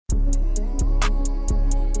Welcome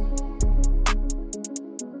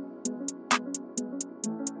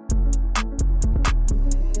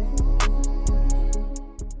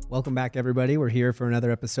back, everybody. We're here for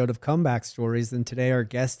another episode of Comeback Stories, and today our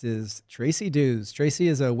guest is Tracy Dews. Tracy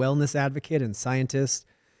is a wellness advocate and scientist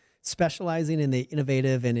specializing in the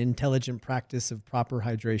innovative and intelligent practice of proper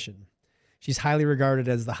hydration. She's highly regarded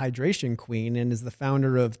as the hydration queen and is the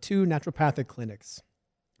founder of 2 naturopathic clinics.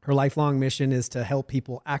 Her lifelong mission is to help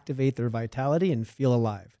people activate their vitality and feel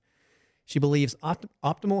alive. She believes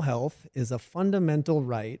optimal health is a fundamental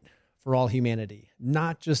right for all humanity,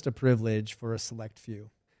 not just a privilege for a select few.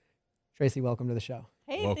 Tracy, welcome to the show.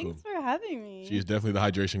 Hey, Welcome. Thanks for having me. She is definitely the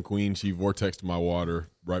hydration queen. She vortexed my water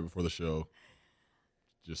right before the show.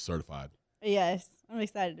 Just certified. Yes, I'm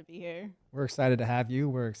excited to be here. We're excited to have you.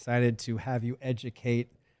 We're excited to have you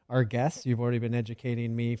educate our guests. You've already been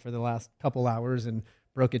educating me for the last couple hours and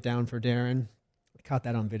broke it down for Darren. I caught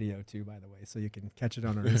that on video too, by the way, so you can catch it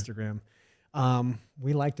on our Instagram.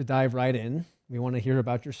 We like to dive right in. We want to hear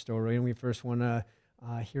about your story, and we first want to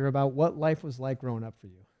hear about what life was like growing up for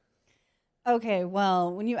you. Okay,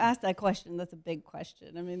 well, when you ask that question, that's a big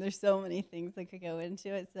question. I mean, there's so many things that could go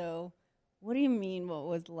into it. So what do you mean, what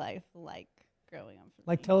was life like growing up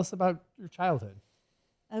for me? Tell us about your childhood.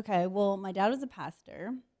 Okay, well, my dad was a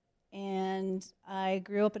pastor, and I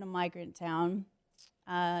grew up in a migrant town.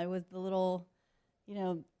 I was the little,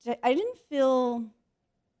 I didn't feel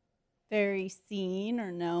very seen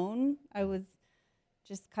or known. I was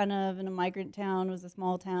just kind of in a migrant town. It was a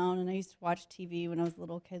small town, and I used to watch TV when I was a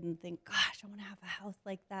little kid and think, gosh, I want to have a house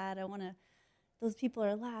like that. Those people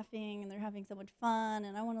are laughing, and they're having so much fun,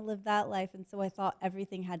 and I want to live that life. And so I thought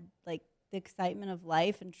everything had, the excitement of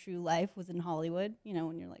life and true life was in Hollywood,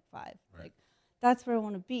 when you're 5. Right. That's where I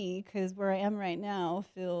want to be, because where I am right now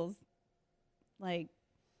feels like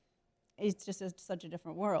it's just such a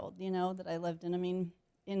different world, that I lived in. I mean,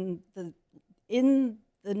 in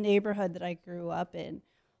the neighborhood that I grew up in,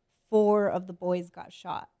 4 of the boys got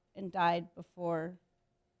shot and died before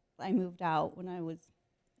I moved out when I was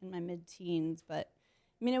in my mid-teens. But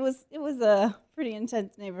I mean, it was a pretty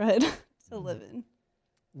intense neighborhood to live in.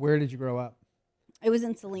 Where did you grow up? It was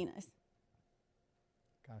in Salinas.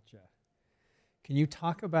 Gotcha. Can you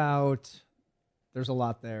talk about, there's a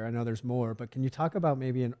lot there, I know there's more, but can you talk about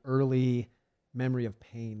maybe an early memory of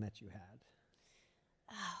pain that you had?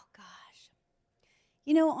 Oh, gosh.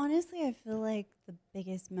 Honestly, I feel like the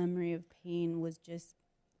biggest memory of pain was just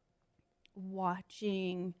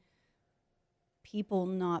watching people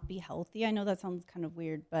not be healthy. I know that sounds kind of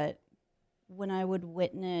weird, but when I would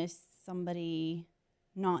witness somebody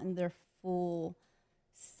not in their full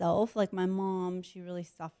self, like my mom, she really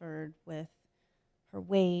suffered with her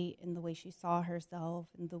weight and the way she saw herself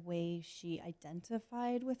and the way she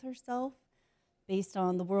identified with herself based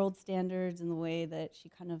on the world standards and the way that she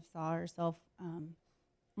kind of saw herself.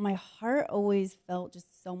 My heart always felt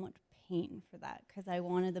just so much pain for that, because I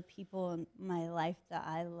wanted the people in my life that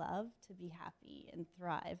I love to be happy and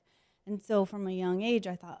thrive. And so from a young age,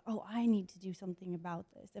 I thought, I need to do something about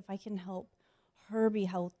this. If I can help her be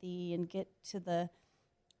healthy and get to the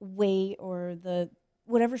weight or the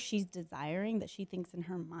whatever she's desiring that she thinks in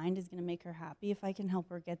her mind is going to make her happy, if I can help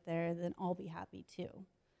her get there, then I'll be happy too.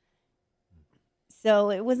 So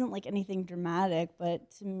it wasn't like anything dramatic, but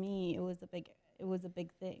to me, it was a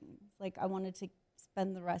big thing. It's like I wanted to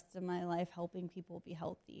spend the rest of my life helping people be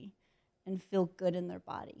healthy and feel good in their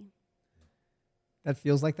body. That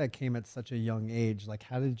feels like that came at such a young age.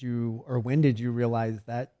 How did you, or when did you realize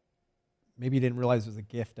that? Maybe you didn't realize it was a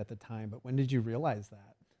gift at the time, but when did you realize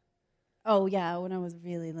that? Oh, yeah, when I was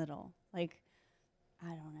really little. I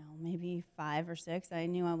don't know, maybe 5 or 6, I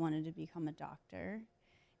knew I wanted to become a doctor.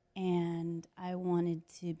 And I wanted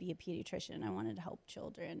to be a pediatrician. I wanted to help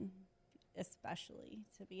children, especially,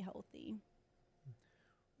 to be healthy.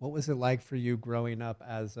 What was it like for you growing up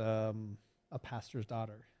as a pastor's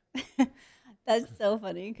daughter? That's so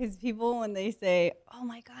funny, because people, when they say, oh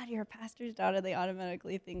my God, you're a pastor's daughter, they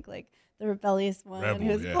automatically think the rebellious one Rebel,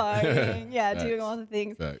 who's yeah. partying, doing all the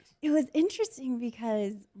things. Facts. It was interesting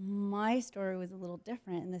because my story was a little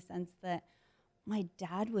different in the sense that my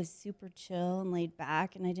dad was super chill and laid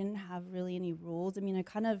back, and I didn't have really any rules. I mean, I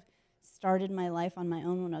kind of started my life on my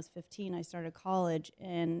own when I was 15. I started college,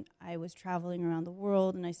 and I was traveling around the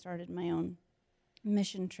world, and I started my own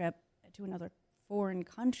mission trip to another foreign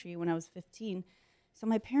country when I was 15. So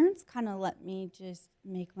my parents kind of let me just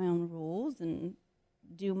make my own rules and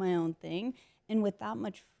do my own thing. And with that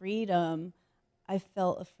much freedom, I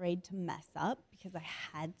felt afraid to mess up because I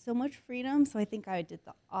had so much freedom. So I think I did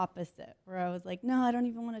the opposite, where I was like, no, I don't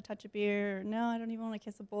even want to touch a beer. No, I don't even want to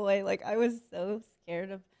kiss a boy. I was so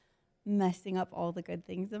scared of messing up all the good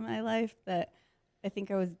things in my life that I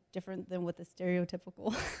think I was different than what the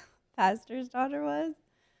stereotypical pastor's daughter was.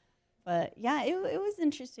 But yeah, it was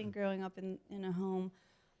interesting growing up in a home.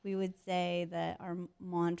 We would say that our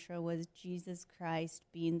mantra was Jesus Christ,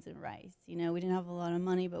 beans and rice. You know, we didn't have a lot of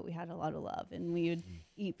money, but we had a lot of love. And we would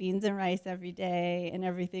eat beans and rice every day, and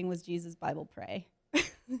everything was Jesus, Bible, pray.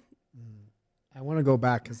 I want to go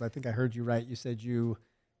back because I think I heard you right. You said you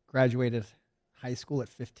graduated high school at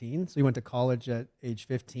 15. So you went to college at age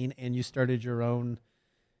 15 and you started your own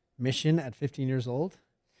mission at 15 years old.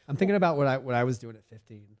 I'm thinking about what I was doing at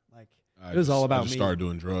 15. Like it was all about I just me. started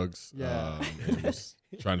doing drugs. Yeah. And was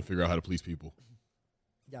trying to figure out how to please people.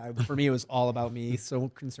 Yeah, for me, it was all about me. So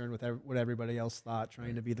concerned with what everybody else thought,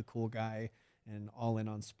 trying to be the cool guy and all in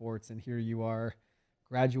on sports. And here you are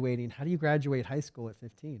graduating. How do you graduate high school at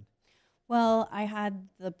 15? Well, I had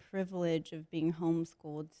the privilege of being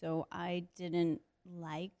homeschooled, so I didn't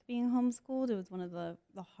like being homeschooled. It was one of the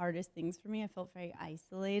hardest things for me. I felt very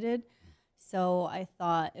isolated. So I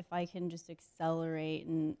thought if I can just accelerate,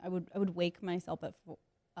 and I would wake myself up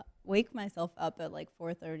at like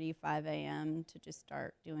 4:30, 5 a.m. to just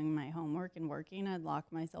start doing my homework and working. I'd lock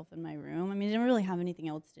myself in my room. I mean, I didn't really have anything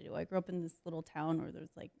else to do. I grew up in this little town where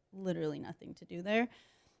there's like literally nothing to do there.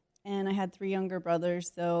 And I had 3 younger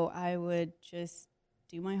brothers, so I would just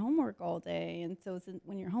do my homework all day. And so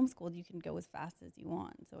when you're homeschooled, you can go as fast as you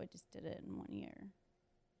want. So I just did it in 1 year.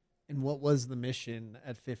 And what was the mission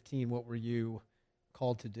at 15? What were you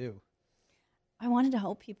called to do? I wanted to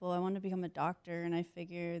help people. I wanted to become a doctor, and I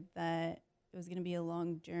figured that it was going to be a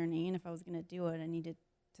long journey. And if I was going to do it, I needed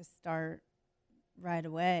to start right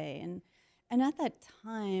away. And at that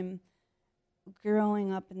time,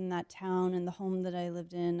 growing up in that town and the home that I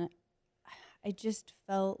lived in, I just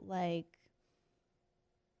felt like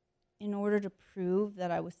in order to prove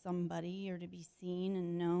that I was somebody or to be seen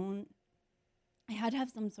and known, I had to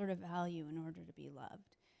have some sort of value in order to be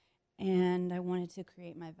loved. And I wanted to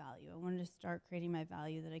create my value. I wanted to start creating my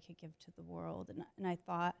value that I could give to the world. And I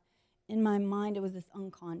thought, in my mind, it was this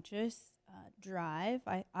unconscious drive.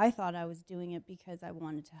 I thought I was doing it because I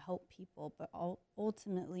wanted to help people, but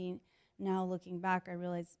ultimately, now looking back, I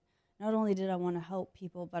realized not only did I want to help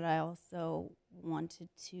people, but I also wanted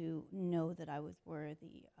to know that I was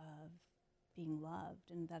worthy of being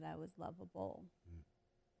loved and that I was lovable.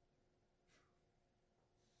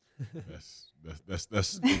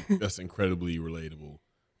 That's incredibly relatable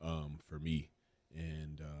for me,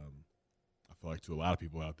 and I feel like to a lot of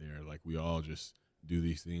people out there, like we all just do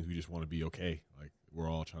these things. We just want to be okay. Like we're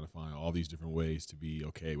all trying to find all these different ways to be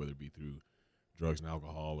okay, whether it be through drugs and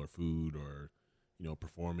alcohol or food or, you know,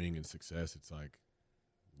 performing and success. It's like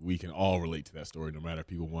we can all relate to that story, no matter if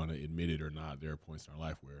people want to admit it or not. There are points in our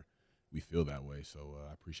life where we feel that way. So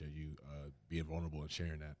I appreciate you being vulnerable and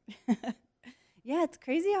sharing that. Yeah, it's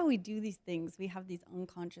crazy how we do these things. We have these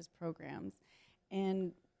unconscious programs,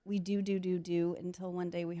 and we do until one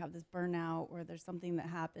day we have this burnout or there's something that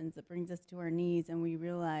happens that brings us to our knees, and we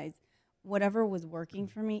realize whatever was working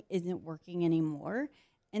for me isn't working anymore.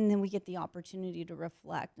 And then we get the opportunity to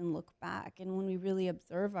reflect and look back. And when we really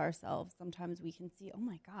observe ourselves, sometimes we can see, oh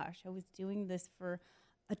my gosh, I was doing this for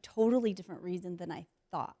a totally different reason than I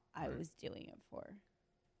thought I was doing it for.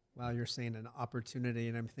 Wow, you're saying an opportunity,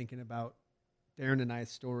 and I'm thinking about Darren and I's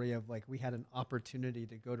story of like we had an opportunity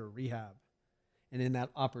to go to rehab. And in that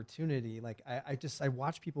opportunity, like I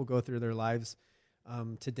watch people go through their lives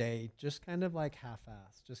today just kind of like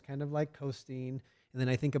half-assed, just kind of like coasting. And then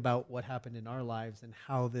I think about what happened in our lives and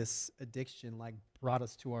how this addiction like brought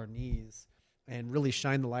us to our knees and really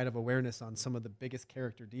shined the light of awareness on some of the biggest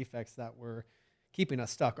character defects that were keeping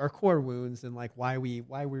us stuck, our core wounds and like why we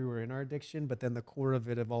were in our addiction, but then the core of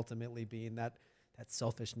it of ultimately being that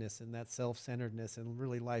selfishness and that self-centeredness and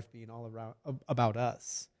really life being all around about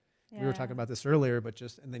us. Yeah. We were talking about this earlier, but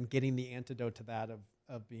and then getting the antidote to that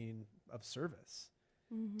of being of service,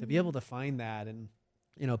 to be able to find that. And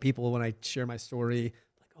you know, people, when I share my story,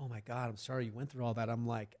 like, oh my God, I'm sorry you went through all that. I'm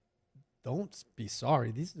like, don't be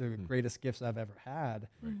sorry. These are the greatest gifts I've ever had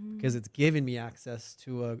because it's given me access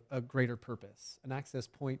to a greater purpose, an access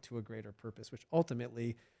point to a greater purpose, which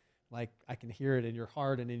ultimately, like I can hear it in your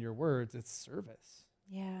heart and in your words, it's service.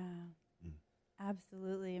 Yeah,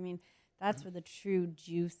 absolutely. I mean, that's where the true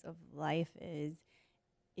juice of life is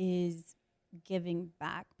giving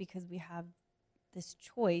back, because we have this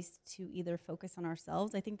choice to either focus on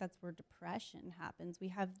ourselves. I think that's where depression happens. We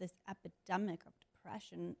have this epidemic of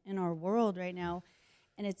depression in our world right now,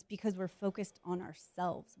 and it's because we're focused on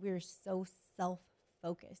ourselves. We're so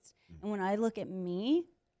self-focused. And when I look at me,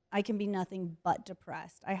 I can be nothing but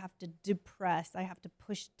depressed. I have to depress. I have to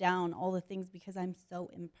push down all the things because I'm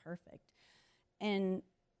so imperfect. And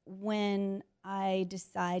when I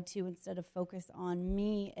decide to, instead of focus on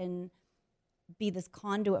me and be this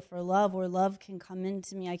conduit for love, where love can come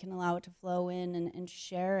into me, I can allow it to flow in and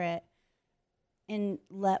share it, and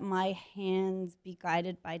let my hands be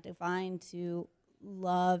guided by divine to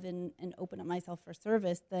love and open up myself for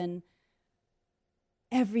service, then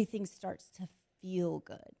everything starts to feel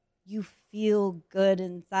good. You feel good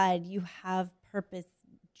inside. You have purpose.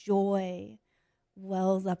 Joy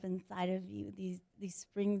wells up inside of you. These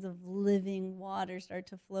springs of living water start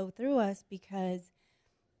to flow through us because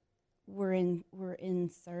we're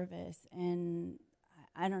in service. And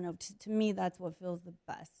I don't know, to me, that's what feels the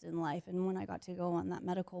best in life. And when I got to go on that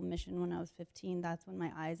medical mission when I was 15, that's when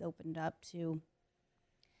my eyes opened up to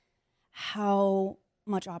how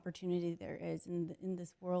much opportunity there is in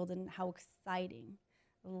this world, and how exciting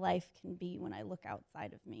life can be when I look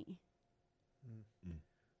outside of me. Mm.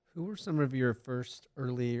 Who were some of your first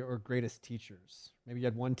early or greatest teachers? Maybe you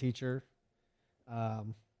had one teacher,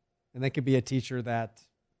 and that could be a teacher that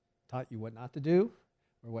taught you what not to do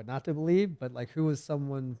or what not to believe, but like, who was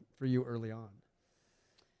someone for you early on?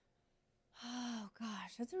 Oh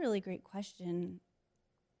gosh, that's a really great question.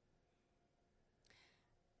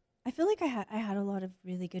 I feel like I had a lot of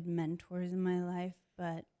really good mentors in my life,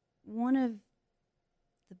 but one of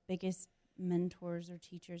the biggest mentors or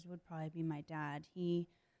teachers would probably be my dad. He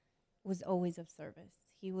was always of service.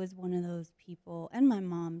 He was one of those people, and my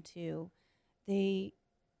mom too. They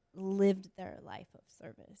lived their life of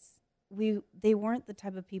service. They weren't the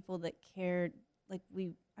type of people that cared. I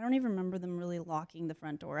don't even remember them really locking the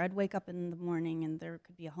front door. I'd wake up in the morning and there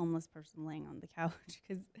could be a homeless person laying on the couch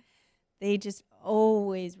because they just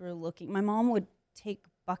always were looking. My mom would take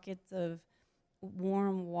buckets of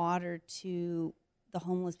warm water to the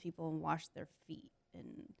homeless people and wash their feet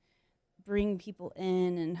and bring people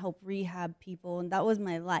in and help rehab people. And that was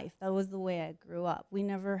my life. That was the way I grew up. We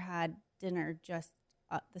never had dinner, just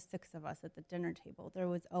the six of us at the dinner table. There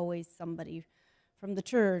was always somebody from the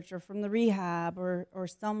church or from the rehab or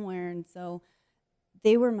somewhere. And so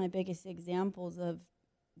they were my biggest examples of,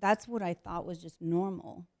 that's what I thought was just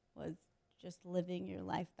normal, was just living your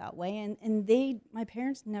life that way. And my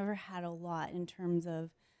parents never had a lot in terms of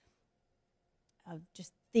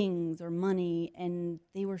just things or money, and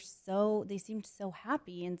they seemed so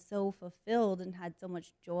happy and so fulfilled and had so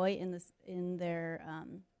much joy in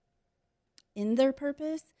their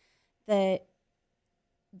purpose, that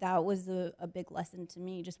was a big lesson to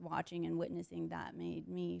me. Just watching and witnessing that made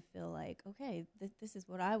me feel like, okay, this is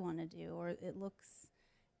what I want to do, or it looks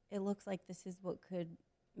like this is what could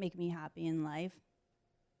make me happy in life.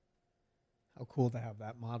 How cool to have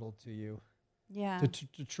that modeled to you. Yeah.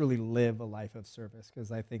 To truly live a life of service, because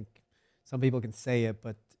I think some people can say it,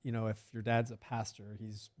 but if your dad's a pastor,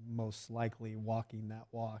 he's most likely walking that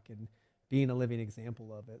walk and being a living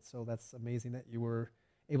example of it. So that's amazing that you were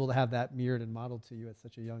able to have that mirrored and modeled to you at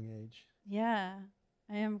such a young age. Yeah,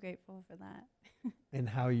 I am grateful for that. And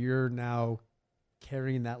how you're now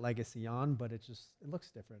carrying that legacy on, but it looks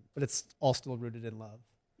different, but it's all still rooted in love.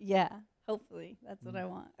 Yeah, hopefully that's what I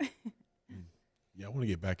want. Yeah, I want to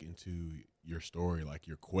get back into your story, like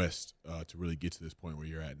your quest to really get to this point where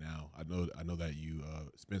you're at now. I know that you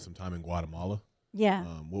spent some time in Guatemala. Yeah.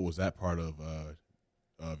 What was that part of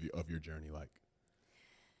your journey like?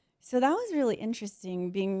 So that was really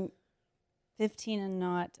interesting, being 15 and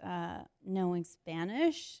not knowing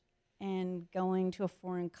Spanish and going to a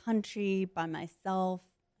foreign country by myself.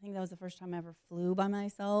 I think that was the first time I ever flew by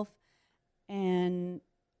myself. And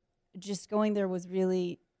just going there was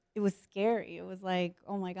it was scary. It was like,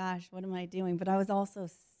 oh my gosh, what am I doing? But I was also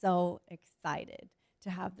so excited to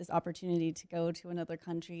have this opportunity to go to another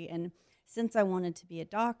country. And since I wanted to be a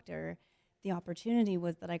doctor, the opportunity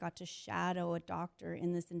was that I got to shadow a doctor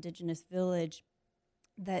in this indigenous village,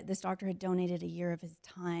 that this doctor had donated a year of his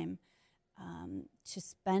time to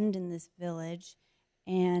spend in this village.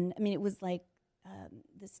 And I mean, it was like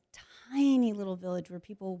this tiny little village where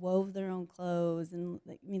people wove their own clothes. And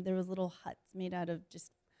there was little huts made out of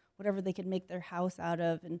just whatever they could make their house out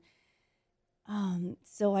of. And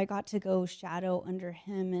so I got to go shadow under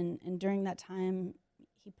him. And during that time,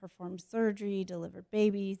 he performed surgery, delivered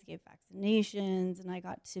babies, gave vaccinations, and I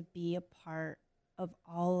got to be a part of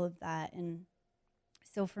all of that. And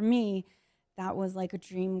so for me, that was like a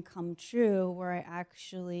dream come true, where I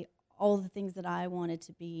actually, all the things that I wanted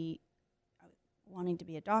to be, wanting to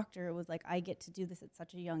be a doctor, it was like, I get to do this at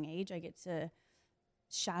such a young age. I get to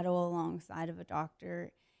shadow alongside of a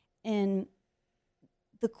doctor. And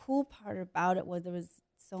the cool part about it was there was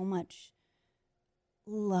so much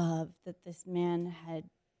love that this man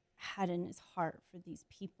had in his heart for these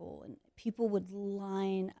people. And people would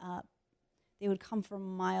line up. They would come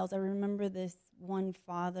from miles. I remember this one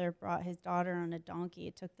father brought his daughter on a donkey.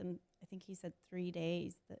 It took them, I think he said 3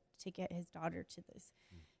 days to get his daughter to this,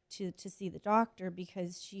 to see the doctor,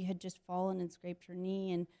 because she had just fallen and scraped her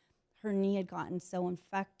knee, and her knee had gotten so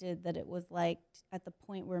infected that it was like at the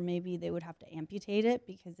point where maybe they would have to amputate it,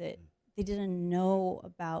 because they didn't know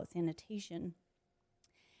about sanitation.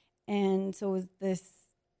 And so it was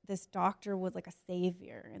this doctor was like a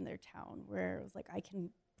savior in their town, where it was like, I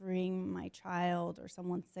can bring my child or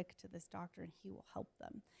someone sick to this doctor and he will help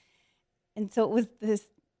them. And so it was this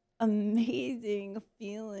amazing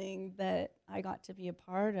feeling that I got to be a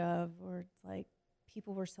part of, where it's like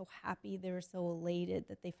people were so happy, they were so elated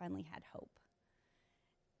that they finally had hope.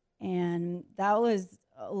 And that was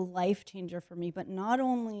a life changer for me. But not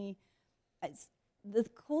only, the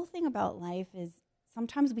cool thing about life is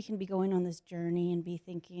sometimes we can be going on this journey and be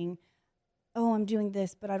thinking, oh, I'm doing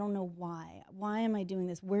this, but I don't know why. Why am I doing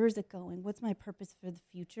this? Where is it going? What's my purpose for the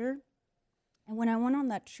future? And when I went on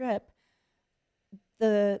that trip,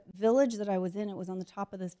 the village that I was in, it was on the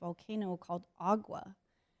top of this volcano called Agua.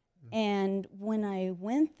 And when I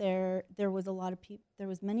went there, there was a lot of people, there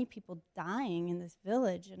was many people dying in this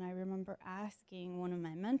village. And I remember asking one of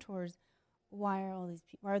my mentors, why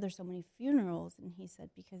are there so many funerals? And he said,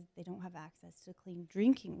 because they don't have access to clean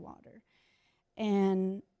drinking water.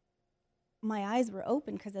 And my eyes were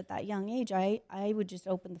open, because at that young age, I would just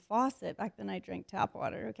open the faucet. Back then I drank tap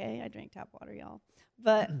water, okay? I drank tap water, y'all.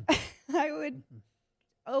 But I would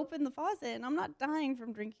open the faucet, and I'm not dying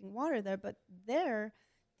from drinking water there, but there,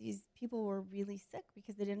 these people were really sick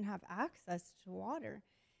because they didn't have access to water.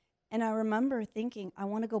 And I remember thinking, I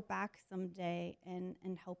want to go back someday and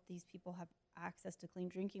help these people have access to clean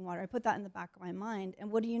drinking water. I put that in the back of my mind. And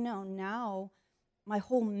what do you know? Now my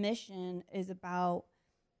whole mission is about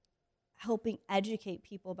helping educate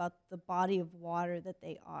people about the body of water that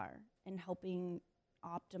they are and helping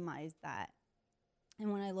optimize that.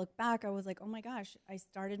 And when I look back, I was like, oh my gosh, I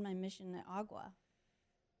started my mission at Agua.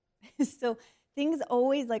 So things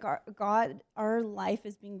always, like our life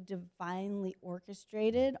is being divinely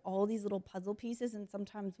orchestrated, all these little puzzle pieces, and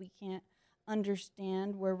sometimes we can't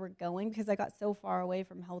understand where we're going, because I got so far away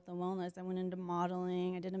from health and wellness. I went into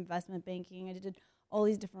modeling, I did investment banking, I did all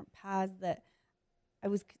these different paths that I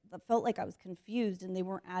felt like I was confused and they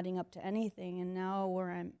weren't adding up to anything. And now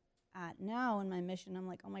where I'm at now in my mission, I'm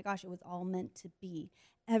like, oh my gosh, it was all meant to be.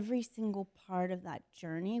 Every single part of that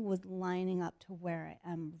journey was lining up to where I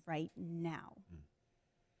am right now.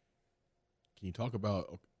 Can you talk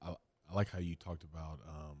about, I like how you talked about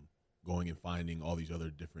going and finding all these other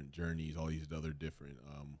different journeys, all these other different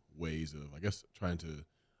ways of, I guess, trying to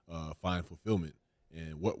find fulfillment.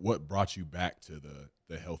 And what brought you back to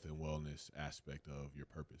the health and wellness aspect of your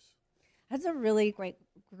purpose? That's a really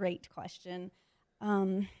great question.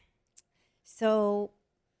 So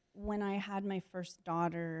when I had my first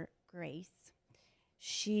daughter, Grace,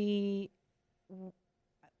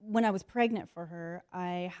 when I was pregnant for her,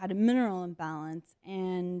 I had a mineral imbalance,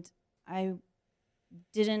 and I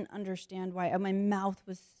didn't understand why. My mouth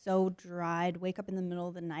was so dry. I'd wake up in the middle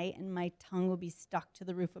of the night and my tongue would be stuck to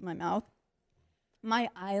the roof of my mouth. My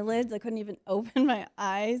eyelids, I couldn't even open my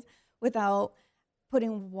eyes without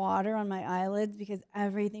putting water on my eyelids, because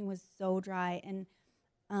everything was so dry. And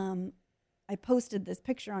I posted this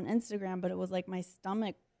picture on Instagram, but it was like my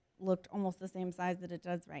stomach looked almost the same size that it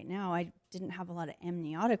does right now. I didn't have a lot of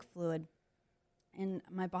amniotic fluid, and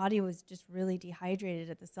my body was just really dehydrated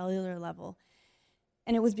at the cellular level.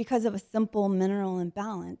 And it was because of a simple mineral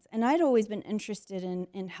imbalance. And I'd always been interested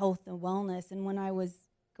in health and wellness. And when I was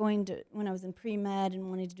in pre-med and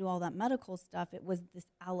wanted to do all that medical stuff, it was this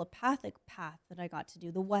allopathic path that I got to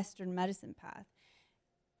do, the Western medicine path.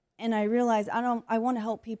 And I realized I want to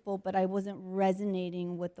help people, but I wasn't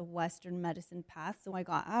resonating with the Western medicine path, so I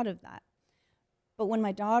got out of that. But when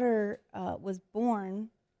my daughter was born,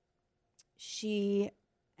 she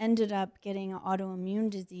ended up getting an autoimmune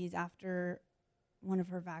disease after one of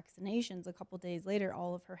her vaccinations. A couple days later,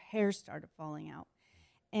 all of her hair started falling out,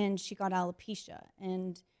 and she got alopecia.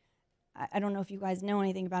 And I don't know if you guys know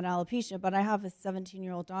anything about alopecia, but I have a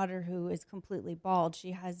 17-year-old daughter who is completely bald.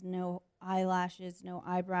 She has no eyelashes, no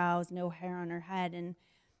eyebrows, no hair on her head. And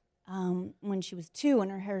when she was 2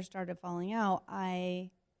 and her hair started falling out,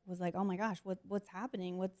 I was like, oh my gosh, what's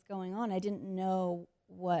happening? What's going on? I didn't know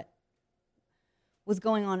what was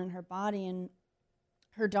going on in her body. And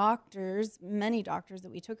her doctors, many doctors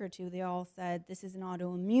that we took her to, they all said this is an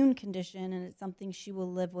autoimmune condition and it's something she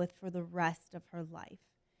will live with for the rest of her life.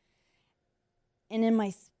 And in my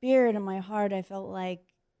spirit, in my heart, I felt like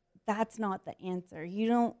that's not the answer. You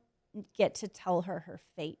don't get to tell her her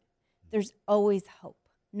fate. There's always hope,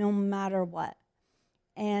 no matter what.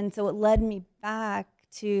 And so it led me back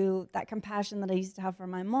to that compassion that I used to have for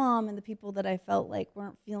my mom and the people that I felt like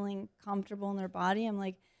weren't feeling comfortable in their body. I'm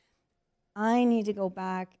like, I need to go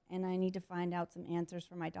back and I need to find out some answers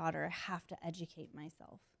for my daughter. I have to educate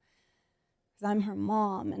myself because I'm her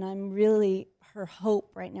mom and I'm really her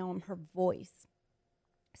hope right now. I'm her voice.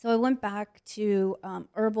 So I went back to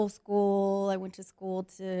herbal school. I went to school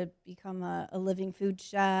to become a living food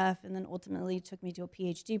chef, and then ultimately it took me to a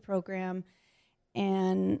PhD program.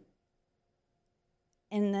 And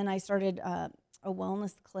then I started a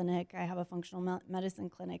wellness clinic. I have a functional medicine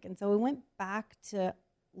clinic. And so I went back to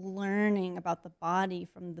learning about the body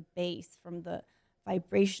from the base, from the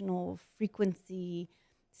vibrational frequency,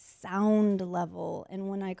 sound level. And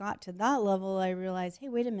when I got to that level, I realized, hey,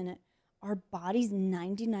 wait a minute. Our body's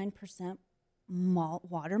 99%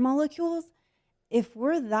 water molecules. If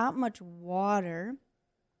we're that much water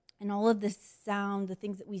and all of this sound, the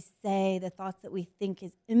things that we say, the thoughts that we think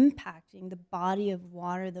is impacting the body of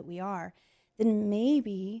water that we are, then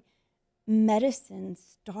maybe medicine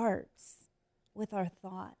starts with our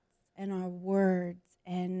thoughts and our words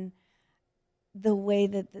and the way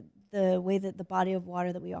that the body of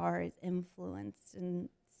water that we are is influenced. And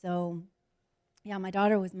so yeah, my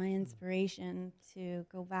daughter was my inspiration to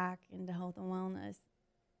go back into health and wellness.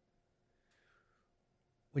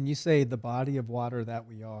 When you say the body of water that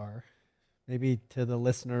we are, maybe to the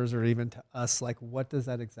listeners or even to us, like what does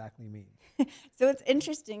that exactly mean? So it's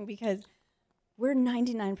interesting because we're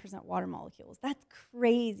 99% water molecules. That's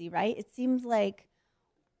crazy, right? It seems like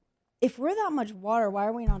if we're that much water, why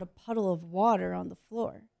are we not a puddle of water on the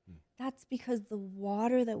floor? That's because the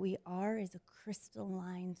water that we are is a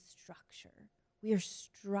crystalline structure. We are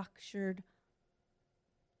structured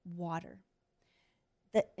water.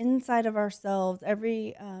 The inside of ourselves,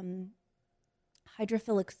 every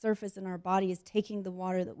hydrophilic surface in our body is taking the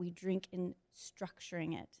water that we drink and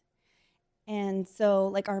structuring it. And so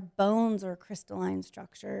like our bones are a crystalline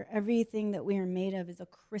structure. Everything that we are made of is a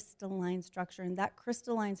crystalline structure. And that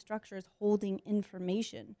crystalline structure is holding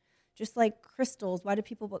information. Just like crystals, why do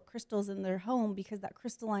people put crystals in their home? Because that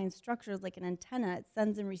crystalline structure is like an antenna. It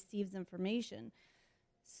sends and receives information.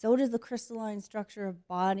 So does the crystalline structure of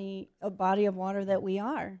a body of water that we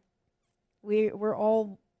are. We're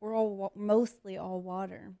all mostly all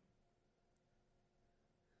water.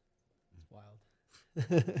 It's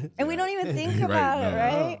wild. And we don't even think about it,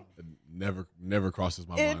 right? It never crosses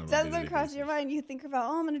my mind. It doesn't cross your mind. You think about,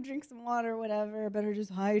 I'm going to drink some water, whatever. Better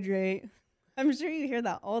just hydrate. I'm sure you hear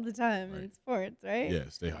that all the time in sports, right? Yeah,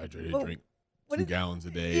 stay hydrated, drink 2 gallons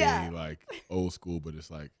a day, like old school, but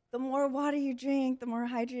it's like the more water you drink, the more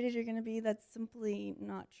hydrated you're going to be. That's simply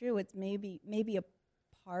not true. It's maybe a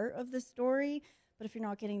part of the story, but if you're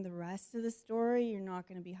not getting the rest of the story, you're not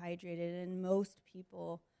going to be hydrated, and most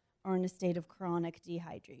people are in a state of chronic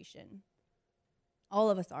dehydration. All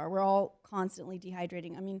of us are. We're all constantly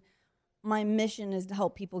dehydrating. I mean, my mission is to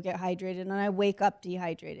help people get hydrated, and I wake up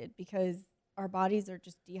dehydrated because our bodies are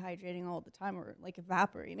just dehydrating all the time. We're like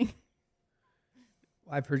evaporating.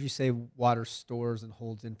 I've heard you say water stores and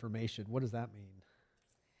holds information. What does that mean?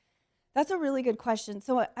 That's a really good question.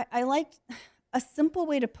 So I like a simple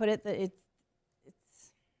way to put it, that it's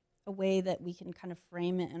a way that we can kind of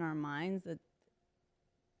frame it in our minds, that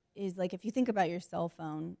is like, if you think about your cell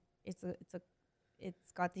phone, it's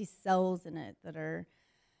got these cells in it that are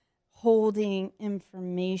holding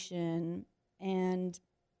information. And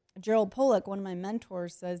Gerald Pollack, one of my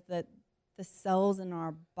mentors, says that the cells in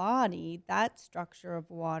our body, that structure of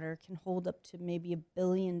water, can hold up to maybe 1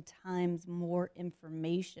 billion times more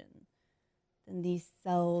information than these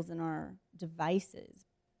cells in our devices.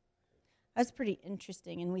 That's pretty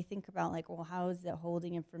interesting. And we think about like, well, how is it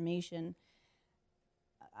holding information?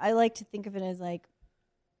 I like to think of it as like,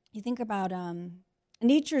 you think about,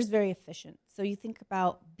 nature is very efficient. So you think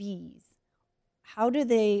about bees. How do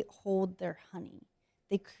they hold their honey?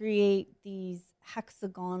 They create these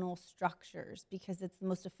hexagonal structures because it's the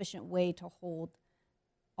most efficient way to hold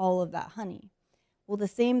all of that honey. Well, the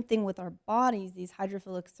same thing with our bodies. These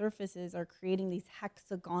hydrophilic surfaces are creating these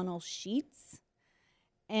hexagonal sheets.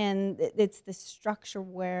 And it's the structure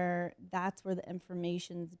where that's where the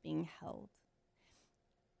information's being held.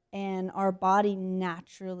 And our body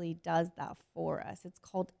naturally does that for us. It's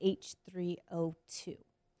called H3O2.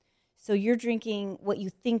 So you're drinking what you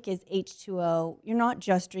think is H2O. You're not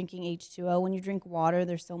just drinking H2O. When you drink water,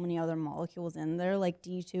 there's so many other molecules in there, like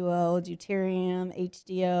D2O, deuterium,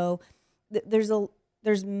 HDO.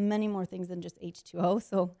 There's many more things than just H2O.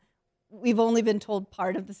 So we've only been told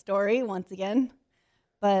part of the story once again,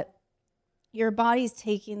 but your body's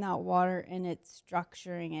taking that water and it's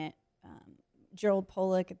structuring it. Gerald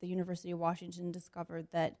Pollack at the University of Washington discovered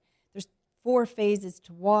that there's 4 phases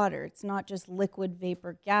to water. It's not just liquid,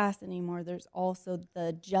 vapor, gas anymore. There's also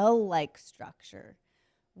the gel-like structure,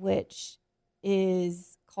 which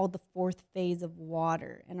is called the 4th phase of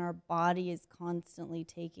water. And our body is constantly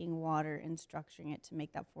taking water and structuring it to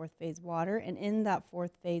make that 4th phase water. And in that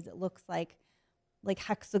 4th phase, it looks like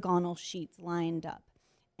hexagonal sheets lined up.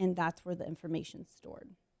 And that's where the information's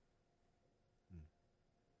stored.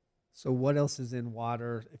 So what else is in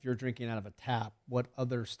water? If you're drinking out of a tap, what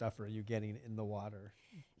other stuff are you getting in the water?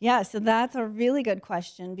 Yeah, so that's a really good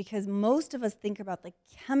question because most of us think about the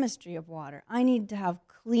chemistry of water. I need to have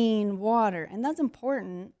clean water, and that's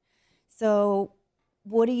important. So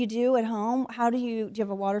what do you do at home? Do you have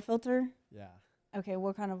a water filter? Yeah. Okay,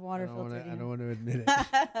 what kind of water filter do you have? I don't want to admit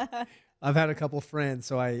it. I've had a couple friends,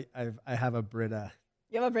 so I have a Brita.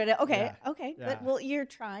 You have a Brita? Okay, Yeah. okay. Yeah. But, well, you're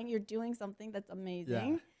doing something that's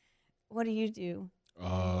amazing. Yeah. What do you do?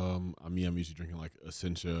 I mean, I'm usually drinking like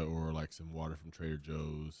Essentia or like some water from Trader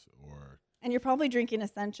Joe's or. And you're probably drinking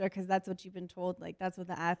Essentia because that's what you've been told. Like, that's what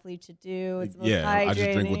the athlete should do. It's most Yeah, hydrating. I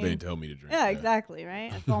just drink what they tell me to drink. Yeah, exactly,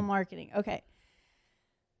 right? It's all marketing. Okay.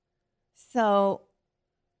 So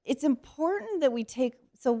it's important that we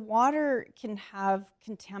so water can have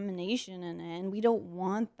contamination in it, and we don't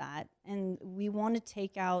want that. And we want to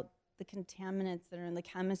take out the contaminants that are in the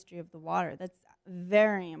chemistry of the water. That's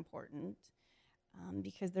very important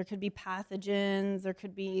because there could be pathogens, there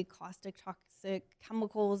could be caustic, toxic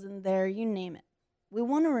chemicals in there, you name it. We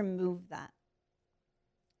want to remove that.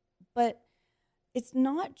 But it's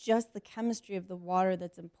not just the chemistry of the water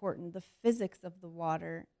that's important. The physics of the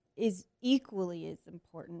water is equally as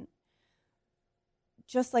important.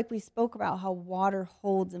 Just like we spoke about how water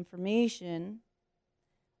holds information,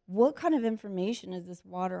 what kind of information is this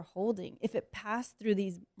water holding? If it passed through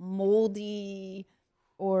these moldy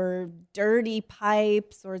or dirty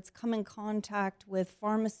pipes, or it's come in contact with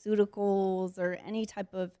pharmaceuticals or any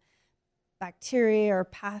type of bacteria or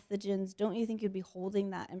pathogens, don't you think you'd be holding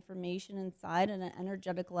that information inside at an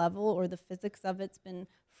energetic level, or the physics of it's been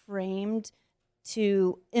framed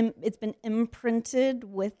it's been imprinted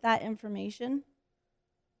with that information?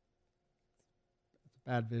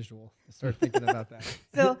 Bad visual. I start thinking about that.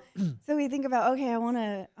 So we think about, okay, I want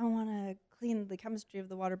to clean the chemistry of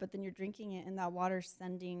the water, but then you're drinking it, and that water's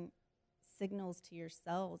sending signals to your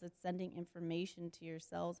cells. It's sending information to your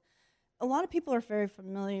cells. A lot of people are very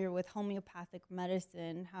familiar with homeopathic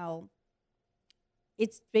medicine, how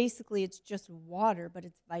it's just water, but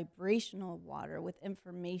it's vibrational water with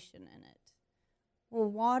information in it. Well,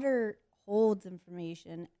 water holds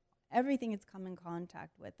information. Everything it's come in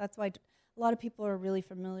contact with. That's why a lot of people are really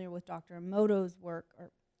familiar with Dr. Emoto's work, or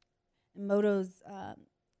Emoto's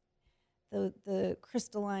the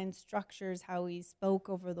crystalline structures, how he spoke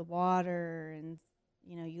over the water, and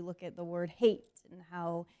you look at the word hate and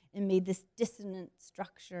how it made this dissonant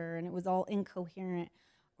structure and it was all incoherent.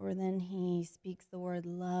 Or then he speaks the word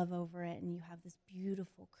love over it, and you have this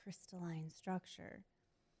beautiful crystalline structure.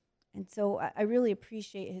 And so I really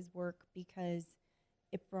appreciate his work because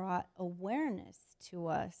it brought awareness to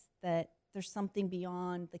us that there's something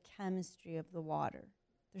beyond the chemistry of the water.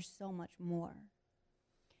 There's so much more.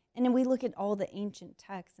 And then we look at all the ancient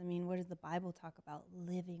texts. I mean, what does the Bible talk about?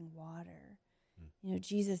 Living water.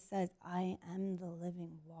 Jesus says, I am the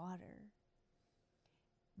living water.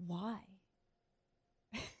 Why?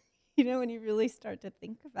 When you really start to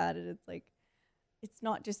think about it, it's like, it's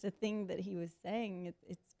not just a thing that he was saying.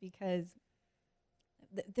 It's because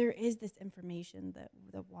there is this information that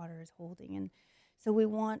the water is holding. And so we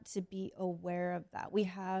want to be aware of that. We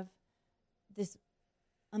have this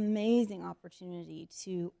amazing opportunity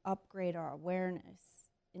to upgrade our awareness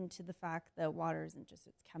into the fact that water isn't just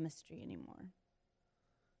its chemistry anymore.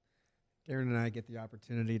 Darren and I get the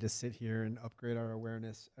opportunity to sit here and upgrade our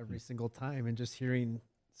awareness every single time. And just hearing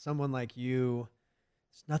someone like you,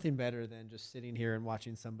 it's nothing better than just sitting here and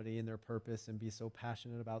watching somebody in their purpose and be so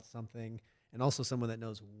passionate about something. And also someone that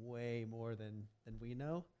knows way more than we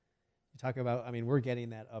know. You talk about, we're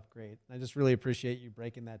getting that upgrade. I just really appreciate you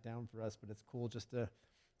breaking that down for us, but it's cool just to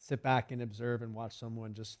sit back and observe and watch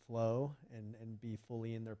someone just flow and be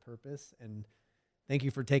fully in their purpose. And thank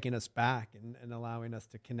you for taking us back and allowing us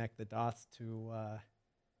to connect the dots to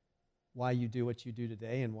why you do what you do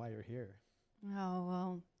today and why you're here. Oh,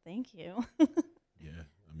 well, thank you. Yeah,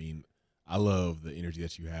 I love the energy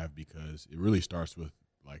that you have because it really starts with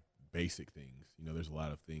like basic things. There's a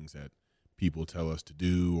lot of things that people tell us to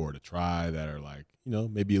do or to try that are like,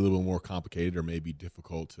 maybe a little more complicated or maybe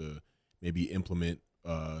difficult to maybe implement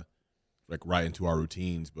like right into our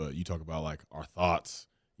routines. But you talk about like our thoughts,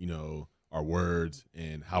 you know, our words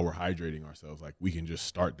and how we're hydrating ourselves. Like we can just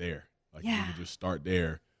start there. Like we can just start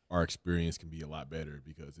there. Our experience can be a lot better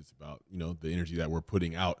because it's about, you know, the energy that we're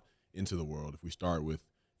putting out into the world. If we start with,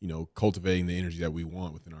 you know, cultivating the energy that we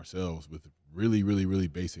want within ourselves with really, really, really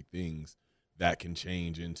basic things, that can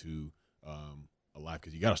change into a life,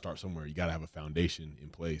 because you got to start somewhere. You got to have a foundation in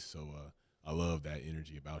place. So I love that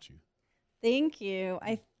energy about you. Thank you.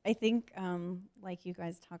 I think like you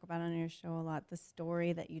guys talk about on your show a lot, the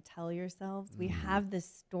story that you tell yourselves. We have this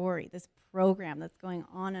story, this program that's going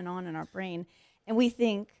on in our brain, and we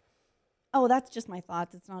think, oh, that's just my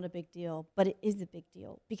thoughts. It's not a big deal. But it is a big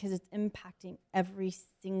deal because it's impacting every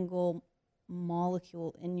single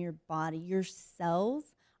molecule in your body. Your cells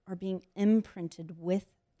are being imprinted with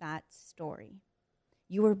that story.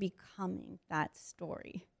 You are becoming that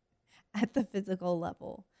story at the physical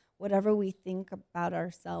level. Whatever we think about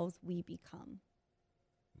ourselves, we become.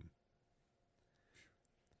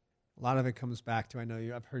 A lot of it comes back to,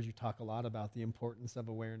 I've heard you talk a lot about the importance of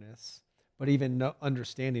awareness, but even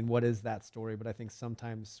understanding what is that story. But I think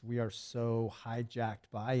sometimes we are so hijacked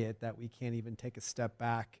by it that we can't even take a step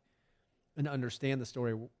back and understand the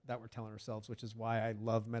story that we're telling ourselves, which is why I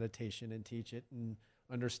love meditation and teach it, and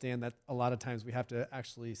understand that a lot of times we have to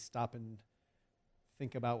actually stop and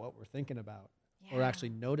think about what we're thinking about, or actually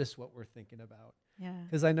notice what we're thinking about. Yeah.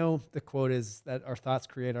 Because I know the quote is that our thoughts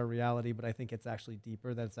create our reality, but I think it's actually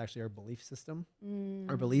deeper, that it's actually our belief system.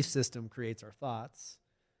 Our belief system creates our thoughts,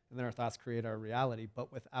 and then our thoughts create our reality,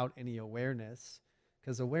 but without any awareness,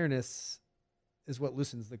 because awareness is what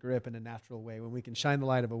loosens the grip in a natural way. When we can shine the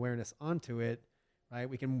light of awareness onto it, right,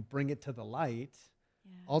 we can bring it to the light.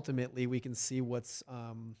 Yeah. Ultimately, we can see what's,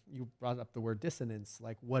 you brought up the word dissonance,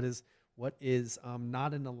 like what is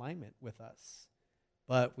not in alignment with us.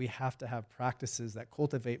 But we have to have practices that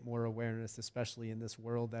cultivate more awareness, especially in this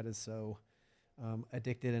world that is so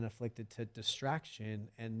addicted and afflicted to distraction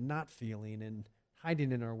and not feeling and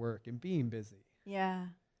hiding in our work and being busy. Yeah.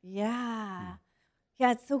 Yeah.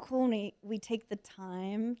 Yeah, it's so cool when we take the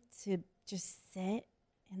time to just sit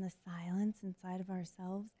in the silence inside of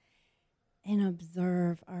ourselves and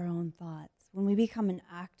observe our own thoughts. When we become an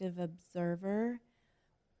active observer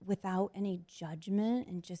without any judgment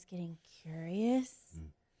and just getting curious,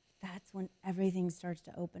 that's when everything starts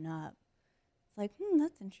to open up. It's like,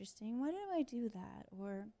 that's interesting. Why do I do that?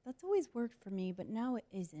 Or that's always worked for me, but now it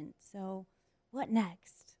isn't. So what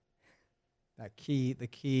next? The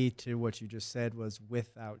key to what you just said was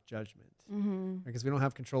without judgment. Because we don't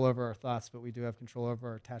have control over our thoughts, but we do have control over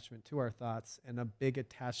our attachment to our thoughts. And a big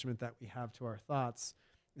attachment that we have to our thoughts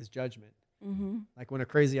is judgment. Like when a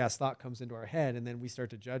crazy ass thought comes into our head and then we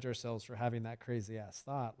start to judge ourselves for having that crazy ass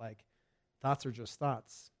thought, like thoughts are just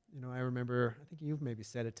thoughts. You know, I remember, I think you've maybe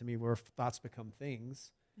said it to me, where thoughts become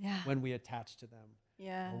things when we attach to them.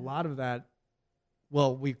 Yeah. A lot of that,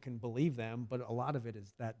 well, we can believe them, but a lot of it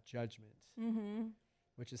is that judgment,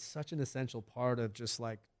 which is such an essential part of just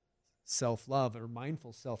like self-love or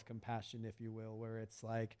mindful self-compassion, if you will, where it's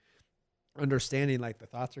like understanding like the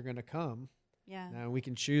thoughts are going to come. Yeah. Now we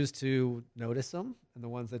can choose to notice them, and the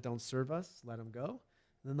ones that don't serve us, let them go.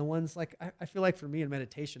 And then the ones like, I feel like for me in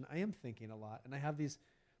meditation, I am thinking a lot, and I have these,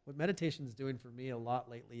 what meditation is doing for me a lot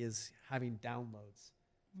lately is having downloads.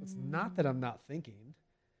 So it's not that I'm not thinking,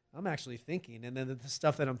 I'm actually thinking. And then the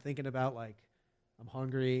stuff that I'm thinking about, like I'm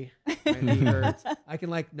hungry, my knee hurts, I can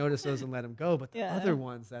like notice those and let them go. But the other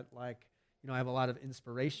ones that like, you know, I have a lot of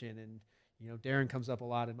inspiration, and you know, Darren comes up a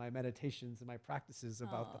lot in my meditations and my practices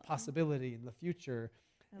about the possibility in the future.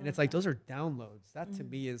 And it's like, those are downloads. That to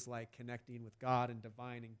me is like connecting with God and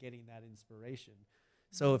divine and getting that inspiration.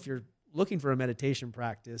 So if you're looking for a meditation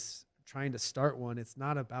practice, trying to start one, it's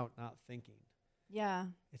not about not thinking. Yeah.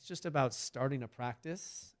 It's just about starting a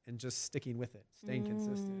practice and just sticking with it, staying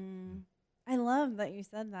consistent. I love that you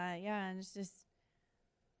said that. Yeah. And it's just,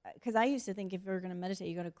 because I used to think if you're going to meditate,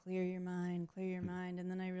 you got to clear your mind. And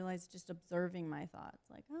then I realized just observing my thoughts,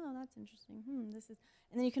 like, oh, that's interesting. This is,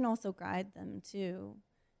 and then you can also guide them too.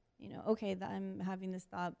 You know, okay, I'm having this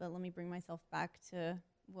thought, but let me bring myself back to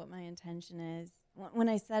what my intention is. When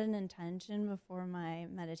I set an intention before my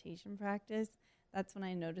meditation practice, that's when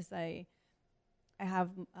I notice I have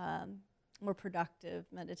more productive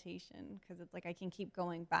meditation, because it's like I can keep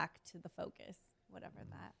going back to the focus, whatever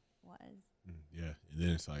that was. Yeah, and then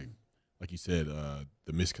it's like you said,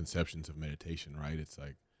 the misconceptions of meditation, right? It's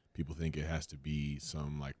like people think it has to be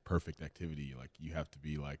some like perfect activity, like you have to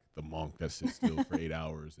be like the monk that sits still for 8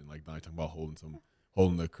 hours, and like now you're talking about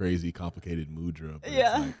holding the crazy complicated mudra. But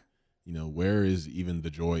it's like, you know, where is even the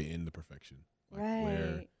joy in the perfection? Like,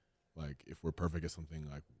 where Like if we're perfect at something,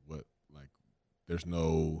 like what, like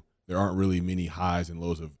there aren't really many highs and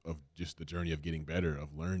lows of just the journey of getting better,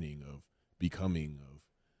 of learning, of becoming,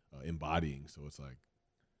 of embodying. So it's like,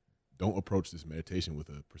 don't approach this meditation with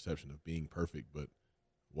a perception of being perfect, but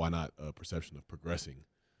why not a perception of progressing,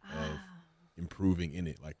 of improving in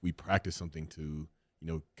it? Like we practice something to,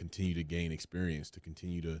 continue to gain experience, to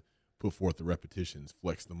continue to put forth the repetitions,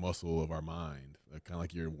 flex the muscle of our mind, kind of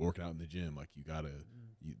like you're working out in the gym. Like you gotta,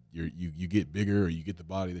 you get bigger, or you get the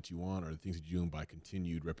body that you want, or the things that you're doing by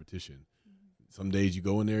continued repetition. Some days you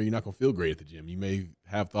go in there, you're not gonna feel great at the gym. You may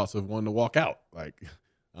have thoughts of wanting to walk out. Like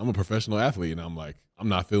I'm a professional athlete, and I'm like, I'm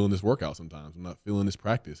not feeling this workout sometimes. I'm not feeling this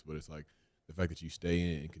practice, but it's like the fact that you stay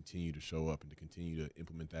in and continue to show up and to continue to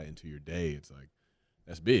implement that into your day. It's like,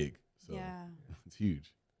 that's big. So Yeah. it's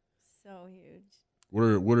huge. So huge.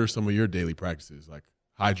 What are some of your daily practices, like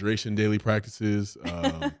hydration daily practices,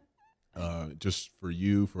 just for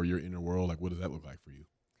you, for your inner world? Like, what does that look like for you?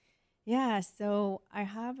 Yeah, so I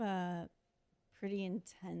have a pretty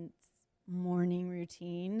intense morning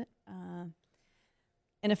routine.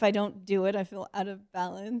 And if I don't do it, I feel out of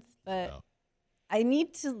balance. But Wow. I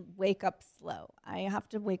need to wake up slow. I have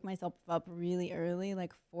to wake myself up really early,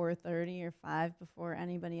 like 4:30 or 5 before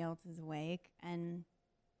anybody else is awake. And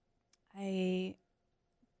I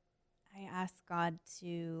ask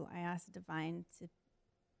I ask divine to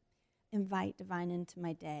invite divine into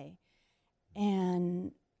my day.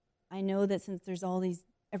 And I know that since there's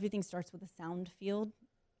everything starts with a sound field,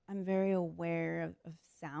 I'm very aware of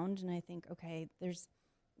sound. And I think, okay,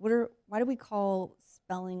 why do we call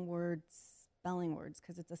spelling words?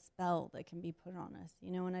 Because it's a spell that can be put on us,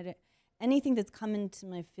 and anything that's come into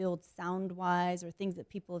my field sound wise, or things that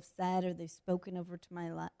people have said or they've spoken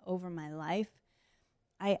over my life,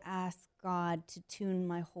 I ask God to tune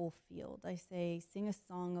my whole field. I say, sing a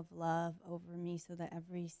song of love over me so that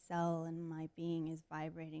every cell in my being is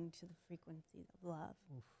vibrating to the frequency of love.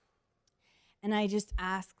 Oof. And I just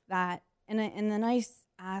ask that, and then I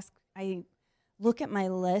look at my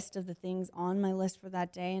list of the things on my list for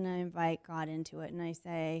that day, and I invite God into it. And I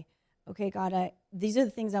say, okay, God, these are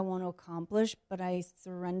the things I want to accomplish, but I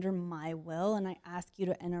surrender my will, and I ask you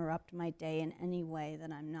to interrupt my day in any way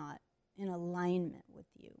that I'm not in alignment with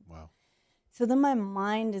you. Wow. So then my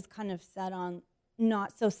mind is kind of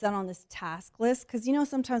not so set on this task list, because,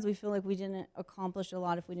 sometimes we feel like we didn't accomplish a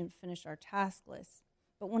lot if we didn't finish our task list.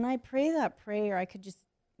 But when I pray that prayer, I could just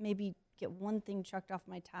maybe get one thing checked off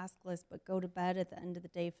my task list, but go to bed at the end of the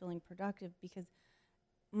day feeling productive, because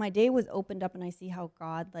my day was opened up and I see how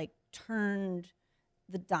God turned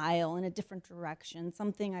the dial in a different direction.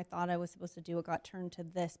 Something I thought I was supposed to do, it got turned to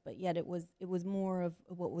this, but yet it was more of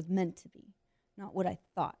what was meant to be, not what I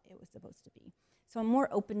thought it was supposed to be. So I'm more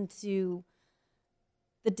open to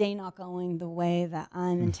the day not going the way that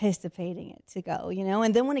I'm anticipating it to go,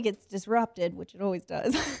 and then when it gets disrupted, which it always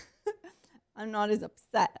does, I'm not as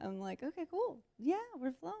upset. I'm like, okay, cool. Yeah,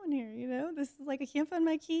 we're flowing here, This is like I can't find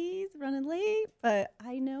my keys, running late, but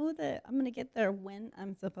I know that I'm going to get there when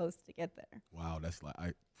I'm supposed to get there. Wow, that's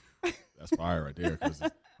fire right there. Because I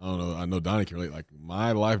don't know, I know Donnie can relate. Like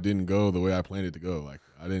my life didn't go the way I planned it to go. Like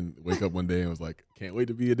I didn't wake up one day and was like, can't wait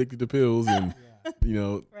to be addicted to pills and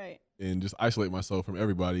right, and just isolate myself from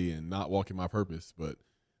everybody and not walk in my purpose. But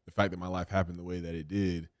the fact that my life happened the way that it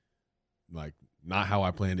did, like not how I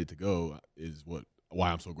planned it to go, is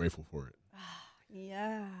why I'm so grateful for it.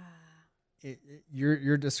 Yeah.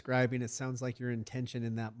 You're describing, it sounds like your intention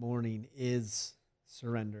in that morning is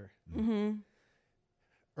surrender. Mm-hmm.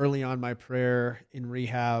 Early on, my prayer in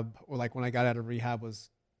rehab, or like when I got out of rehab, was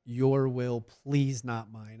your will, please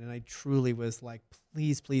not mine. And I truly was like,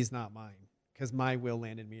 please not mine, because my will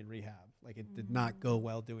landed me in rehab. Like it did not go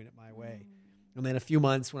well doing it my way. And then a few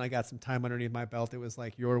months when I got some time underneath my belt, it was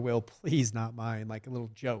like, your will, please not mine. Like a little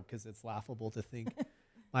joke, because it's laughable to think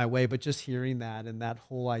my way. But just hearing that and that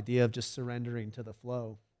whole idea of just surrendering to the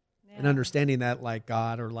flow and understanding that like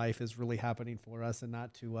God or life is really happening for us and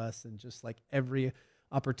not to us. And just like every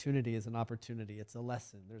opportunity is an opportunity. It's a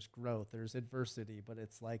lesson. There's growth. There's adversity. But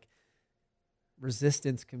it's like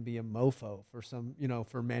resistance can be a mofo for some,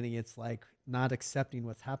 for many. It's like not accepting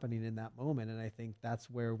what's happening in that moment. And I think that's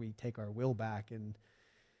where we take our will back. And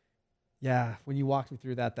yeah, when you walked me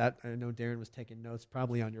through that I know Darren was taking notes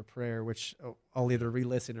probably on your prayer, which I'll either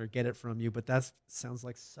re-listen or get it from you, but that sounds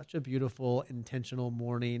like such a beautiful, intentional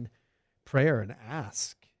morning prayer and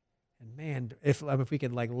ask. And man, if we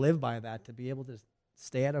could like live by that, to be able to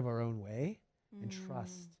stay out of our own way and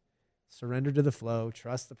trust, surrender to the flow,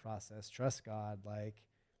 trust the process, trust God. Like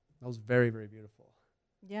that was very, very beautiful.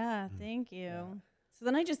 Yeah, thank you. Yeah. So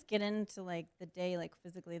then I just get into like the day, like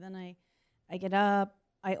physically. Then I get up,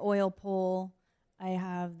 I oil pull. I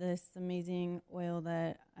have this amazing oil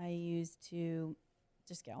that I use to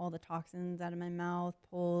just get all the toxins out of my mouth,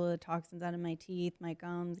 pull the toxins out of my teeth, my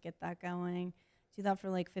gums, get that going. Do that for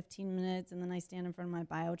like 15 minutes, and then I stand in front of my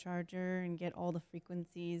biocharger and get all the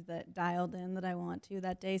frequencies that dialed in that I want to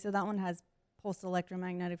that day. So that one has pulsed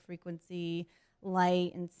electromagnetic frequency,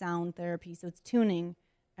 light, and sound therapy. So it's tuning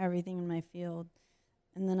everything in my field.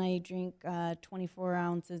 And then I drink 24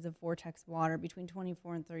 ounces of Vortex water, between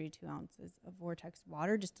 24 and 32 ounces of Vortex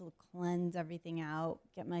water, just to cleanse everything out,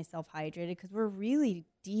 get myself hydrated, because we're really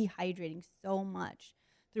dehydrating so much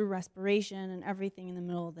through respiration and everything in the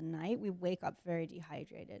middle of the night. We wake up very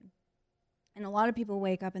dehydrated. And a lot of people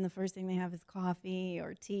wake up and the first thing they have is coffee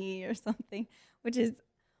or tea or something, which is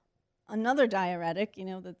another diuretic,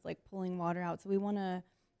 that's like pulling water out. So we want to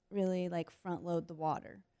really like front load the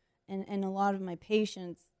water. And a lot of my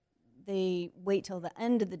patients, they wait till the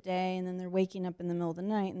end of the day, and then they're waking up in the middle of the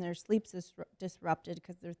night, and their sleep's disrupted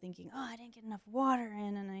because they're thinking, oh, I didn't get enough water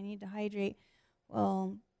in, and I need to hydrate.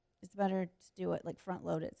 Well, it's better to do it, like front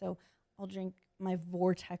load it. So I'll drink my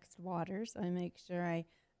Vortex water. So I make sure I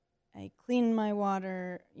clean my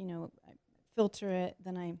water, I filter it,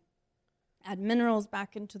 then I add minerals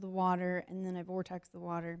back into the water, and then I Vortex the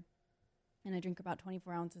water, and I drink about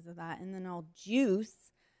 24 ounces of that. And then I'll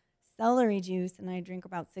juice celery juice, and I drink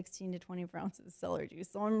about 16 to 24 ounces of celery juice.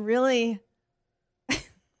 So I'm really,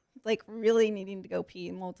 like, really needing to go pee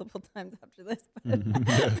multiple times after this.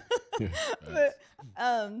 But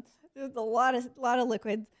there's a lot of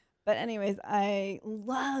liquids. But anyways, I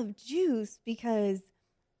love juice because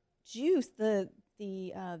the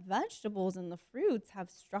vegetables and the fruits have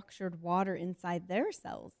structured water inside their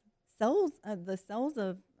cells. The cells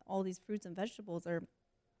of all these fruits and vegetables are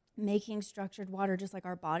making structured water, just like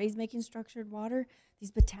our body's making structured water.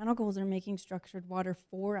 These botanicals are making structured water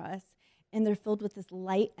for us, and they're filled with this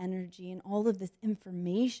light energy and all of this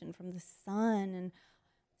information from the sun, and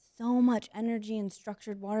so much energy and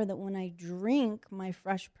structured water that when I drink my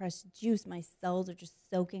fresh pressed juice, my cells are just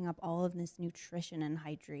soaking up all of this nutrition and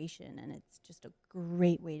hydration, and it's just a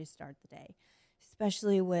great way to start the day,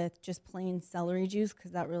 especially with just plain celery juice,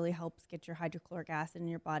 because that really helps get your hydrochloric acid in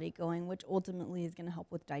your body going, which ultimately is going to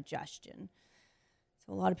help with digestion.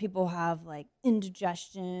 So a lot of people have like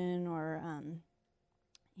indigestion or,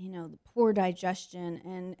 the poor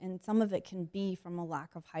digestion, and some of it can be from a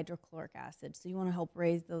lack of hydrochloric acid. So you want to help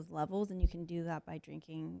raise those levels, and you can do that by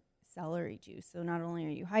drinking celery juice. So not only are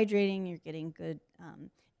you hydrating, you're getting good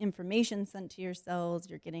information sent to your cells,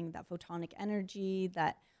 you're getting that photonic energy,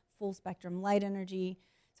 that full spectrum light energy.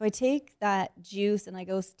 So I take that juice and I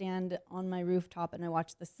go stand on my rooftop and I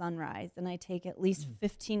watch the sunrise, and I take at least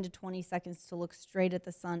 15 to 20 seconds to look straight at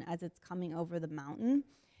the sun as it's coming over the mountain.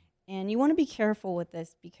 And you want to be careful with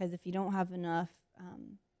this, because if you don't have enough,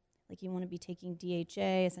 you want to be taking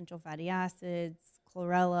DHA, essential fatty acids,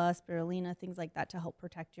 chlorella, spirulina, things like that to help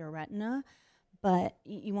protect your retina. But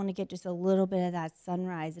you want to get just a little bit of that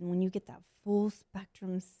sunrise. And when you get that full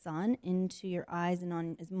spectrum sun into your eyes and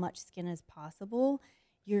on as much skin as possible,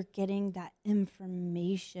 you're getting that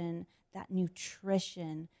information, that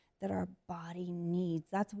nutrition that our body needs.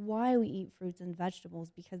 That's why we eat fruits and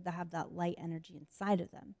vegetables, because they have that light energy inside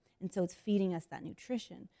of them. And so it's feeding us that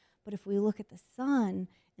nutrition. But if we look at the sun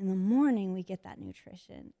in the morning, we get that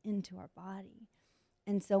nutrition into our body.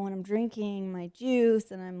 And so when I'm drinking my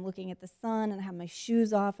juice and I'm looking at the sun and I have my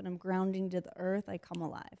shoes off and I'm grounding to the earth, I come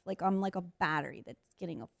alive. Like I'm like a battery that's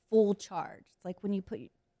getting a full charge. It's like when you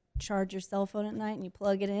charge your cell phone at night and you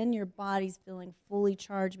plug it in, your body's feeling fully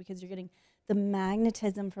charged because you're getting the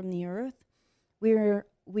magnetism from the earth. We're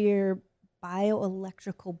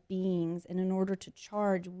bioelectrical beings, and in order to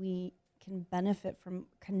charge, we can benefit from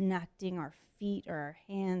connecting our feet or our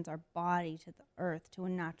hands, our body to the earth, to a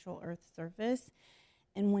natural earth surface.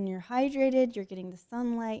 And when you're hydrated, you're getting the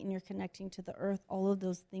sunlight and you're connecting to the earth. All of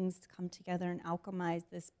those things come together and alchemize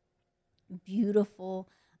this beautiful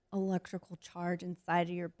electrical charge inside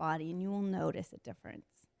of your body, and you will notice a difference.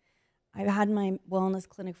 I've had my wellness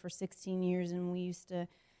clinic for 16 years, and we used to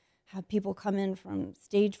have people come in from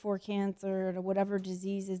stage 4 cancer to whatever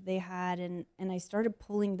diseases they had, and I started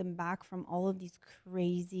pulling them back from all of these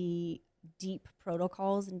crazy deep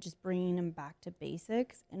protocols and just bringing them back to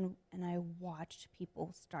basics, and I watched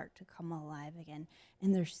people start to come alive again,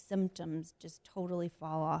 and their symptoms just totally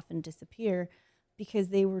fall off and disappear because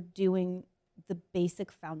they were doing the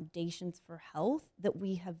basic foundations for health that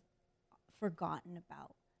we have forgotten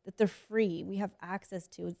about, that they're free, we have access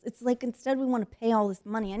to. It's like instead we want to pay all this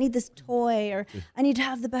money, I need this toy, or I need to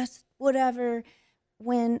have the best whatever,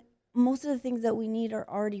 when most of the things that we need are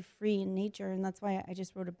already free in nature. And that's why I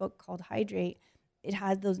just wrote a book called Hydrate. it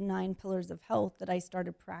had those 9 pillars of health that I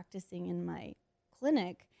started practicing in my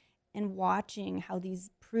clinic, and watching how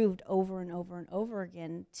these proved over and over and over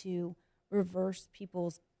again to reverse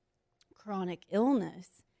people's chronic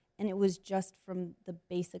illness. And it was just from the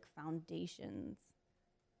basic foundations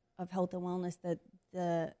of health and wellness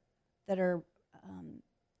that are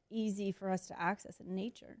easy for us to access in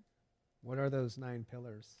nature. What are those 9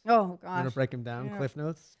 pillars? Oh, You want gosh. to break them down, Yeah. Cliff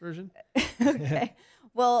Notes version? Okay.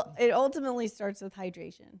 Well, it ultimately starts with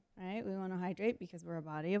hydration, right? We want to hydrate because we're a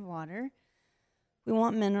body of water. We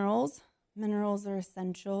want minerals. Minerals are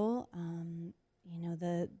essential.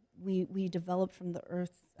 We developed from the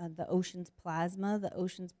earth, the ocean's plasma. The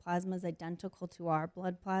ocean's plasma is identical to our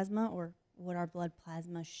blood plasma, or what our blood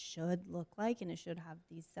plasma should look like, and it should have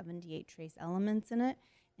these 78 trace elements in it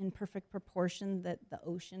in perfect proportion that the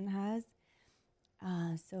ocean has.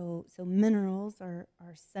 So minerals are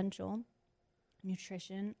essential.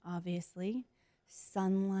 Nutrition, obviously.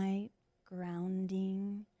 Sunlight,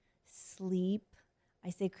 grounding, sleep. I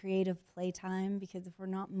say creative playtime because if we're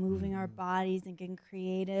not moving our bodies and getting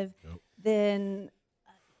creative, then,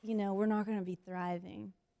 we're not going to be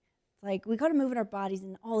thriving. It's like we got to move in our bodies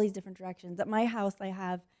in all these different directions. At my house, I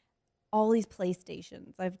have all these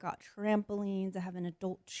playstations. I've got trampolines. I have an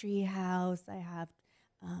adult tree house. I have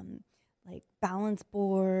like balance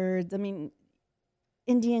boards. I mean,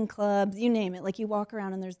 Indian clubs, you name it. Like you walk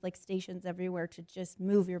around and there's like stations everywhere to just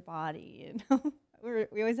move your body.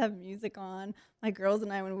 We always have music on. My girls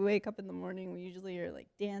and I, when we wake up in the morning, we usually are like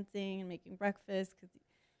dancing and making breakfast because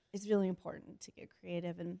it's really important to get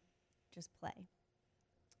creative and just play.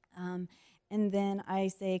 And then I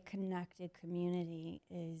say connected community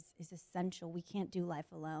is essential. We can't do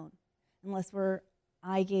life alone unless we're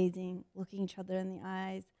eye gazing, looking each other in the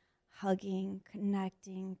eyes, hugging,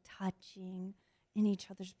 connecting, touching, in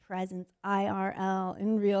each other's presence, IRL,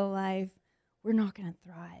 in real life. We're not going to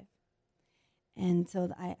thrive. And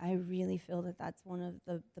so I really feel that that's one of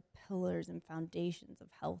the pillars and foundations of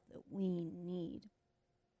health that we need.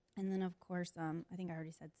 And then, of course, I think I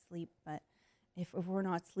already said sleep, but if we're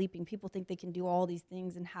not sleeping, people think they can do all these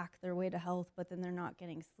things and hack their way to health, but then they're not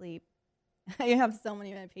getting sleep. I have so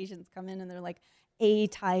many of my patients come in and they're like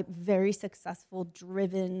A-type, very successful,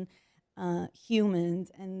 driven humans,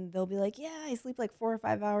 and they'll be like, yeah, I sleep like 4 or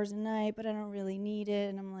 5 hours a night, but I don't really need it.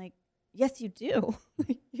 And I'm like, yes, you do.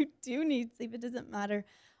 You do need sleep. It doesn't matter.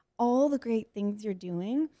 All the great things you're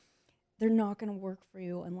doing, they're not going to work for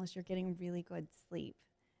you unless you're getting really good sleep.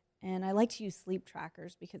 And I like to use sleep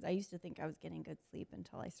trackers because I used to think I was getting good sleep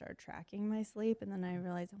until I started tracking my sleep. And then I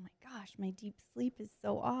realized, oh my gosh, my deep sleep is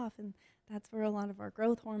so off. And that's where a lot of our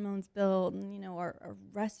growth hormones build, and our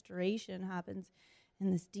restoration happens in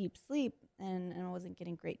this deep sleep, and I wasn't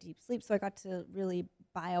getting great deep sleep. So I got to really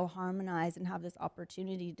bioharmonize and have this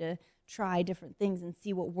opportunity to try different things and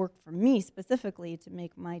see what worked for me specifically to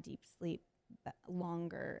make my deep sleep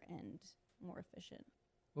longer and more efficient.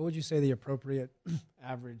 What would you say the appropriate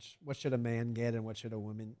average, what should a man get and what should a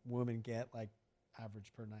woman get, like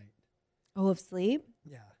average per night? Oh, of sleep?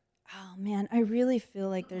 Yeah. Oh man, I really feel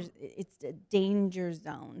like it's a danger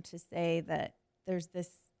zone to say that there's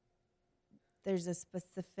a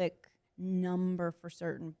specific number for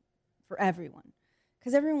everyone,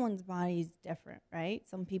 because everyone's body is different, right?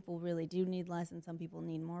 Some people really do need less and some people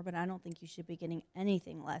need more, but I don't think you should be getting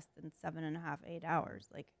anything less than 7.5, 8 hours.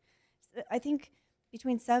 Like, I think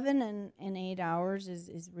between 7 and 8 hours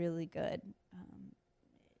is really good.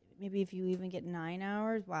 Maybe if you even get 9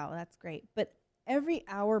 hours, wow, that's great. But every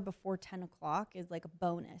hour before 10 o'clock is like a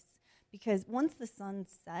bonus, because once the sun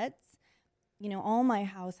sets, all my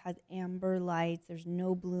house has amber lights. There's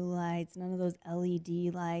no blue lights, none of those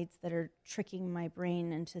LED lights that are tricking my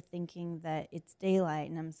brain into thinking that it's daylight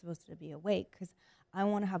and I'm supposed to be awake, because I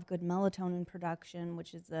want to have good melatonin production,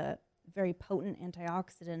 which is a very potent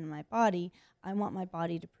antioxidant in my body. I want my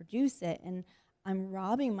body to produce it, and I'm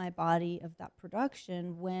robbing my body of that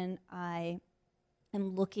production when I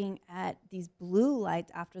am looking at these blue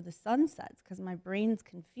lights after the sun sets, because my brain's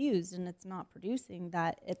confused and it's not producing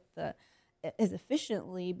that as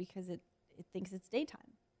efficiently because it thinks it's daytime.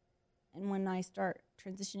 And when I start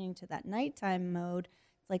transitioning to that nighttime mode,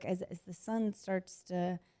 it's like as the sun starts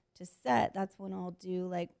to set, that's when I'll do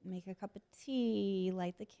like make a cup of tea,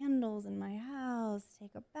 light the candles in my house,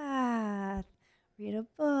 take a bath, read a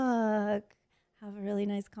book, have a really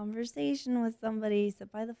nice conversation with somebody,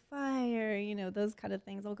 sit by the fire, those kind of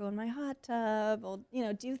things. I'll go in my hot tub, I'll,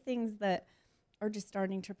 do things that are just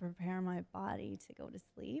starting to prepare my body to go to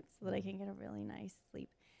sleep so that I can get a really nice sleep.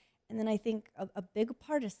 And then I think a big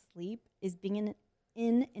part of sleep is being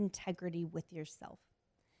in integrity with yourself.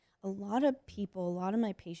 a lot of people, a lot of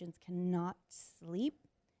my patients cannot sleep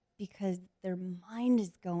because their mind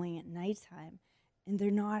is going at nighttime and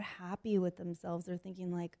they're not happy with themselves. They're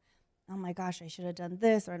thinking like, oh my gosh, I should have done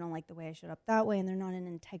this, or I don't like the way I showed up that way, and they're not in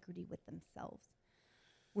integrity with themselves.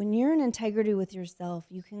 When you're in integrity with yourself,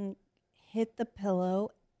 you can hit the pillow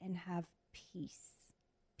and have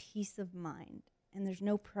peace of mind. And there's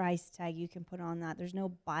no price tag you can put on that. There's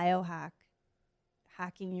no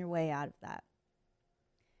hacking your way out of that.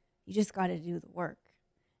 You just got to do the work.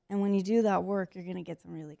 And when you do that work, you're going to get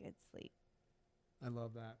some really good sleep. I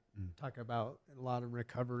love that. Talk about a lot of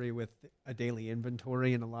recovery with a daily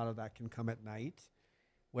inventory, and a lot of that can come at night,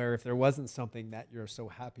 where if there wasn't something that you're so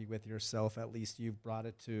happy with yourself, at least you've brought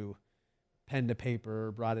it to pen to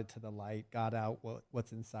paper, brought it to the light, got out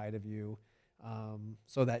what's inside of you,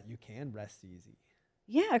 so that you can rest easy.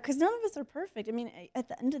 Yeah, because none of us are perfect. I mean, at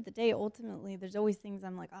the end of the day, ultimately, there's always things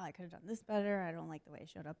I'm like, oh, I could have done this better. I don't like the way I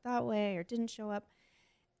showed up that way or didn't show up.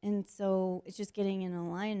 And so it's just getting in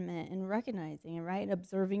alignment and recognizing it, right?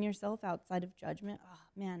 Observing yourself outside of judgment. Oh,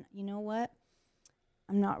 man, you know what?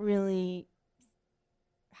 I'm not really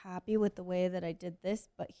happy with the way that I did this,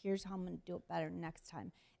 but here's how I'm going to do it better next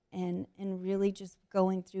time. And really just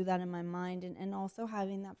going through that in my mind, and also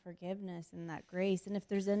having that forgiveness and that grace. And if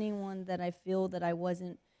there's anyone that I feel that I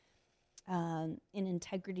wasn't in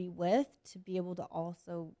integrity with, to be able to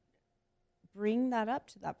also bring that up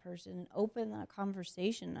to that person and open that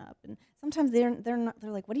conversation up. And sometimes they're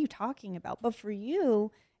like, what are you talking about? But for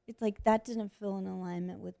you, it's like, that didn't feel in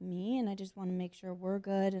alignment with me, and I just want to make sure we're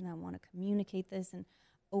good, and I want to communicate this and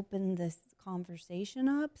open this conversation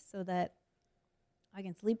up so that I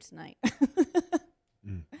can sleep tonight. I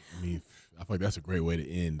mean, I feel like that's a great way to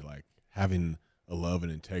end, like having a love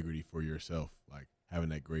and integrity for yourself, like having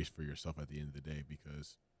that grace for yourself at the end of the day,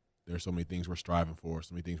 because there's so many things we're striving for,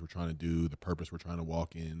 so many things we're trying to do, the purpose we're trying to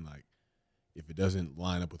walk in. Like, if it doesn't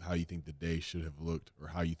line up with how you think the day should have looked or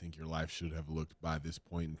how you think your life should have looked by this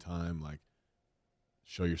point in time, like,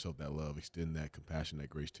 show yourself that love, extend that compassion, that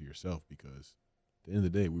grace to yourself, because at the end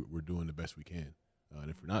of the day, we're doing the best we can. And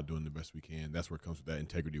if we're not doing the best we can, that's where it comes with that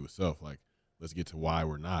integrity with self. Like, let's get to why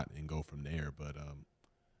we're not and go from there. But,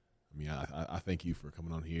 I mean, I thank you for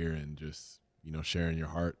coming on here and just, you know, sharing your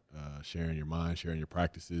heart, sharing your mind, sharing your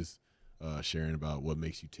practices, sharing about what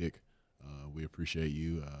makes you tick. We appreciate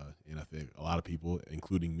you. And I think a lot of people,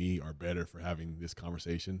 including me, are better for having this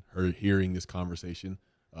conversation, hearing this conversation.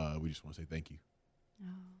 We just want to say thank you.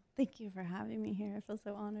 Oh, thank you for having me here. I feel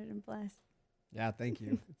so honored and blessed. Yeah, thank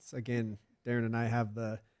you. It's, again, Darren and I have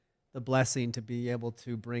the blessing to be able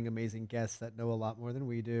to bring amazing guests that know a lot more than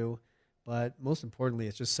we do. But most importantly,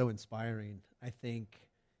 it's just so inspiring. I think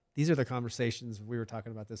these are the conversations, we were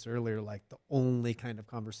talking about this earlier, like the only kind of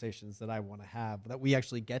conversations that I want to have, that we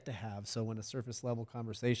actually get to have. So when a surface level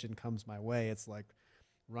conversation comes my way, it's like,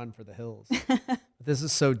 run for the hills. This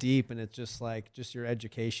is so deep, and it's just like, just your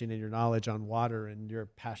education and your knowledge on water and your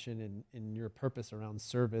passion and your purpose around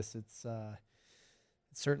service. It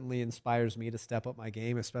certainly inspires me to step up my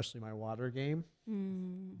game, especially my water game.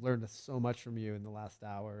 Learned so much from you in the last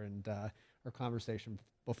hour and our conversation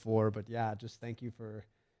before. But yeah, just thank you for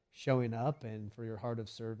showing up and for your heart of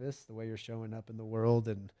service, the way you're showing up in the world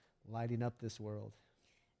and lighting up this world.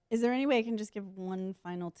 Is there any way I can just give one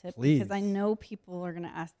final tip? Please. Because I know people are going to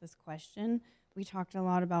ask this question. We talked a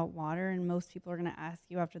lot about water, and most people are going to ask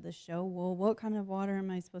you after the show, well, what kind of water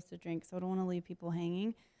am I supposed to drink? So I don't want to leave people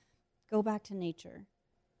hanging. Go back to nature.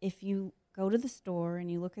 If you go to the store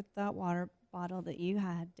and you look at that water bottle that you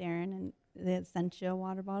had, Darren, and the Essentia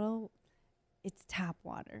water bottle, it's tap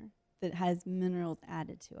water that has minerals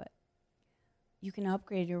added to it. You can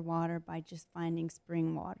upgrade your water by just finding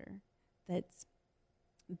spring water that's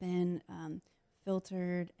been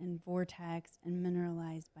filtered and vortexed and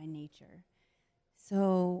mineralized by nature.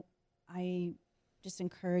 So I just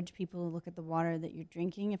encourage people to look at the water that you're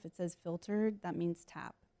drinking. If it says filtered, that means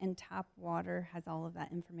tap. And tap water has all of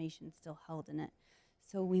that information still held in it.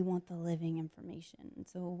 So we want the living information. And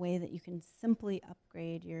so a way that you can simply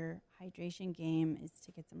upgrade your hydration game is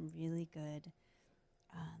to get some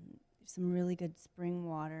really good spring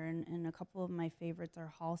water. And a couple of my favorites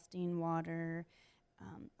are Holstein water.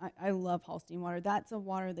 I love Holstein water. That's a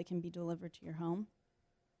water that can be delivered to your home.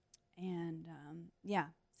 And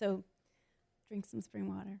so drink some spring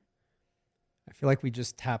water. I feel like we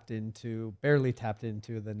just barely tapped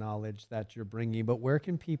into the knowledge that you're bringing, but where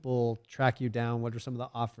can people track you down? What are some of the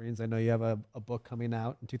offerings? I know you have a book coming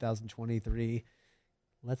out in 2023.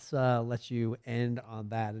 Let's let you end on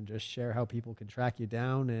that and just share how people can track you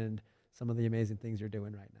down and some of the amazing things you're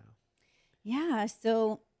doing right now. Yeah,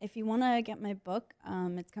 so if you want to get my book,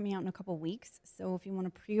 it's coming out in a couple weeks. So if you want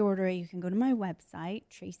to pre-order it, you can go to my website,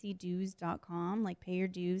 tracyduhs.com, like pay your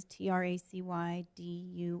dues,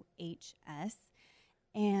 TRACYDUHS.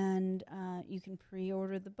 And you can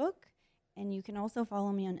pre-order the book. And you can also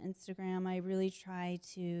follow me on Instagram. I really try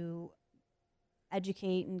to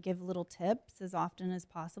educate and give little tips as often as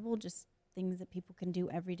possible, just things that people can do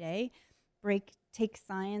every day. Take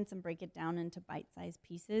science and break it down into bite-sized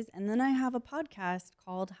pieces. And then I have a podcast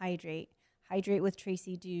called Hydrate with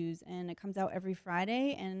Tracy Duhs, and it comes out every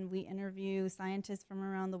Friday, and we interview scientists from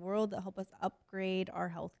around the world that help us upgrade our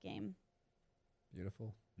health game.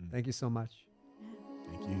 Beautiful. Thank you so much.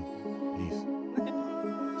 Thank you. Peace.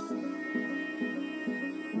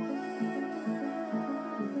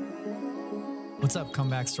 What's up,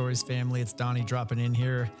 Comeback Stories family? It's Donnie dropping in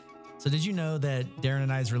here. So did you know that Darren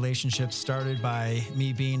and I's relationship started by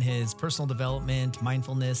me being his personal development,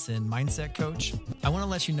 mindfulness, and mindset coach? I want to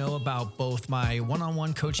let you know about both my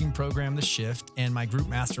one-on-one coaching program, The Shift, and my group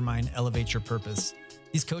mastermind, Elevate Your Purpose.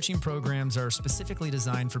 These coaching programs are specifically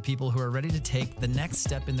designed for people who are ready to take the next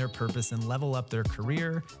step in their purpose and level up their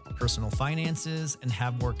career, personal finances, and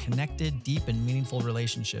have more connected, deep, and meaningful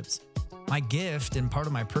relationships. My gift and part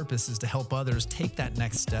of my purpose is to help others take that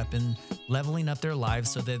next step in leveling up their lives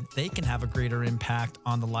so that they can have a greater impact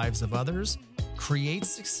on the lives of others, create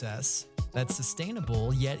success that's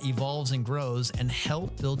sustainable yet evolves and grows, and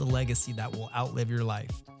help build a legacy that will outlive your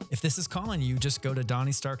life. If this is calling you, just go to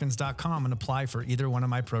DonnieStarkins.com and apply for either one of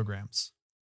my programs.